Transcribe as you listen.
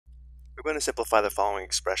We're going to simplify the following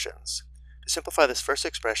expressions. To simplify this first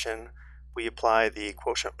expression, we apply the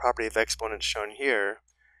quotient property of exponents shown here.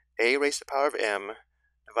 A raised to the power of m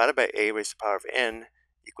divided by a raised to the power of n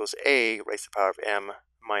equals a raised to the power of m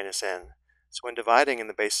minus n. So when dividing and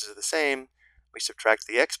the bases are the same, we subtract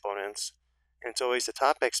the exponents, and it's always the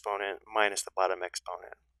top exponent minus the bottom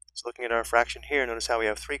exponent. So looking at our fraction here, notice how we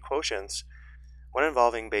have three quotients, one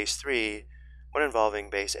involving base 3, one involving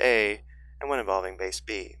base a, and one involving base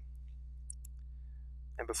b.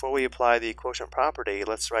 And before we apply the quotient property,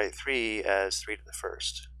 let's write 3 as 3 to the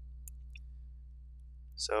first.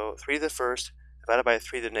 So 3 to the first divided by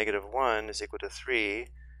 3 to the negative 1 is equal to 3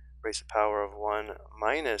 raised to the power of 1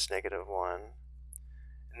 minus negative 1.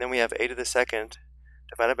 And then we have a to the second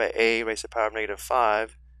divided by a raised to the power of negative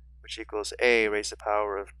 5, which equals a raised to the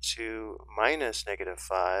power of 2 minus negative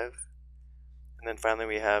 5. And then finally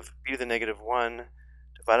we have b to the negative 1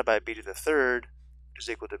 divided by b to the third, which is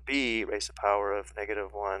equal to b raised to the power of negative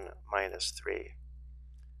 1 minus 3.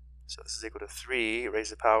 So this is equal to 3 raised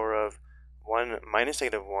to the power of 1 minus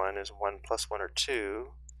negative 1 is 1 plus 1 or 2.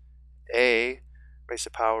 A raised to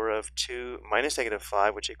the power of 2 minus negative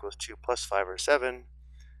 5, which equals 2 plus 5 or 7.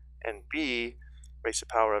 And b raised to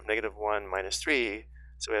the power of negative 1 minus 3,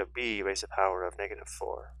 so we have b raised to the power of negative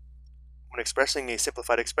 4. When expressing a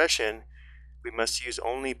simplified expression, we must use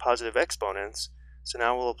only positive exponents. So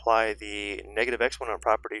now we'll apply the negative exponent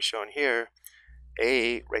property shown here.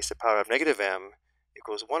 A raised to the power of negative m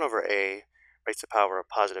equals 1 over a raised to the power of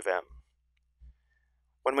positive m.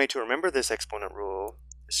 One way to remember this exponent rule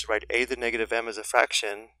is to write a to the negative m as a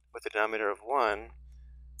fraction with a denominator of 1. And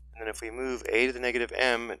then if we move a to the negative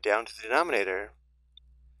m down to the denominator,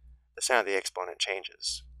 the sign of the exponent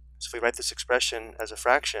changes. So if we write this expression as a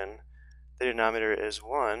fraction, the denominator is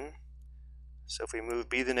 1. So if we move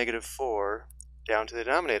b to the negative 4 down to the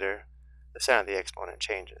denominator, the sign of the exponent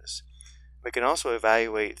changes. We can also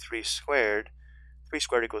evaluate 3 squared. 3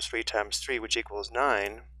 squared equals 3 times 3, which equals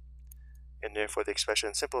 9. And therefore the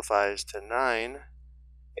expression simplifies to 9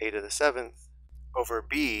 a to the 7th over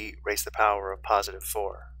b raised to the power of positive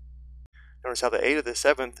 4. Notice how the a to the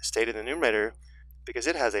 7th stayed in the numerator because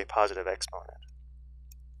it has a positive exponent.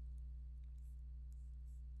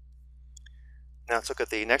 Now let's look at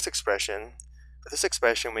the next expression. For this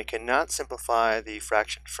expression, we cannot simplify the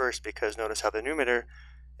fraction first because notice how the numerator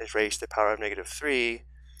is raised to the power of negative 3.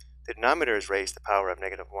 The denominator is raised to the power of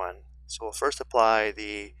negative 1. So we'll first apply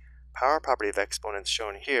the power property of exponents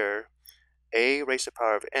shown here. A raised to the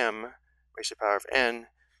power of m raised to the power of n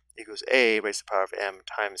equals a raised to the power of m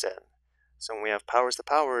times n. So when we have powers to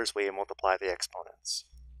powers, we multiply the exponents.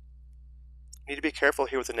 You need to be careful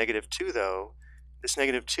here with the negative 2 though. This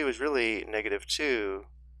negative 2 is really negative 2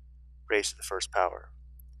 raised to the first power.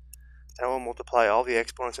 Now we'll multiply all the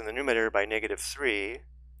exponents in the numerator by negative 3.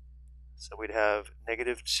 So we'd have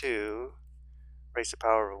negative 2 raised to the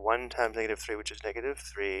power of 1 times negative 3, which is negative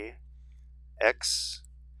 3, x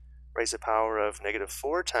raised to the power of negative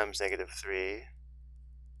 4 times negative 3,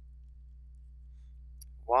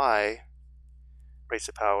 y raised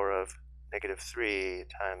to the power of negative 3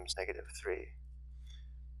 times negative 3.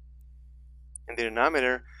 In the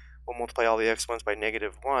denominator, we'll multiply all the exponents by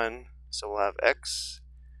negative 1, so we'll have x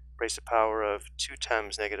raised to the power of 2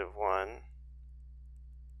 times negative 1,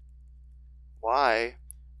 y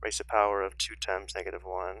raised to the power of 2 times negative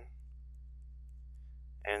 1,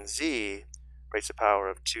 and z raised to the power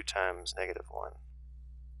of 2 times negative 1.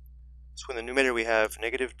 So in the numerator we have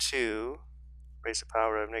negative 2 raised to the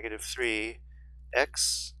power of negative 3,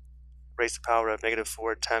 x raised to the power of negative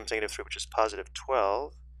 4 times negative 3, which is positive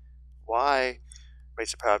 12, y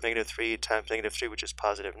raised to the power of negative 3 times negative 3, which is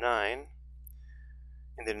positive 9.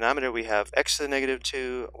 In the denominator we have x to the negative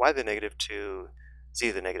 2, y to the negative 2, z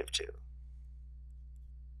to the negative 2.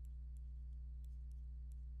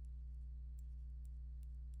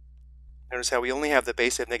 Notice how we only have the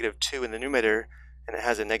base of negative 2 in the numerator, and it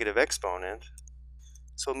has a negative exponent.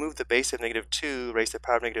 So we'll move the base of negative 2 raised to the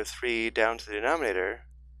power of negative 3 down to the denominator,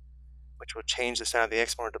 which will change the sign of the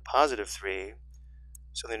exponent to positive 3.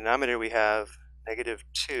 So in the denominator we have negative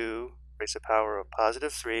 2 raised to the power of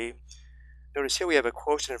positive 3. Notice here we have a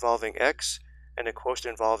quotient involving x and a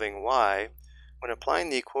quotient involving y. When applying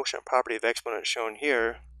the quotient property of exponents shown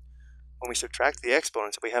here, when we subtract the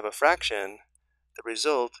exponents, if we have a fraction, the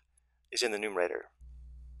result is in the numerator.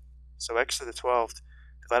 So x to the 12th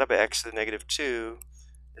divided by x to the negative 2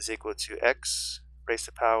 is equal to x raised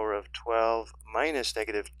to the power of 12 minus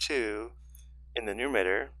negative 2 in the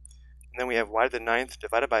numerator. And then we have y to the 9th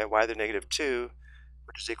divided by y to the negative 2,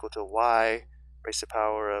 which is equal to y raised to the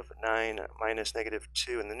power of 9 minus negative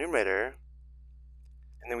 2 in the numerator.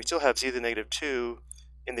 And then we still have z to the negative 2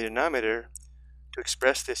 in the denominator, to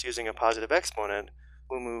express this using a positive exponent,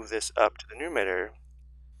 we'll move this up to the numerator,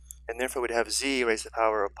 and therefore we'd have z raised to the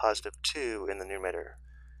power of positive 2 in the numerator.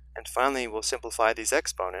 And finally, we'll simplify these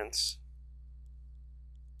exponents.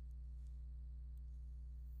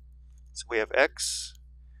 So we have x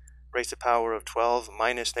raised to the power of 12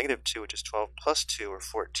 minus negative 2, which is 12 plus 2, or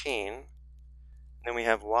 14. And then we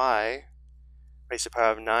have y raised to the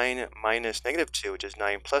power of 9 minus negative 2, which is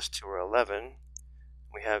 9 plus 2, or 11.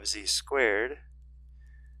 We have z squared.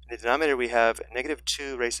 In the denominator, we have negative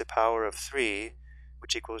 2 raised to the power of 3,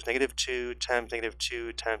 which equals negative 2 times negative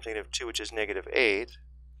 2 times negative 2, which is negative 8.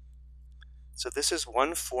 So this is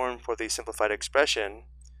one form for the simplified expression,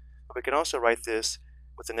 but we can also write this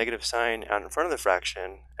with the negative sign out in front of the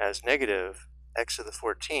fraction as negative x to the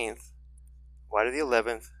 14th, y to the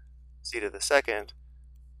 11th, z to the 2nd,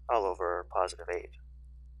 all over positive 8.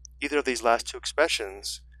 Either of these last two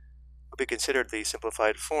expressions will be considered the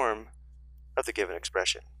simplified form of the given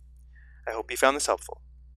expression. I hope you found this helpful.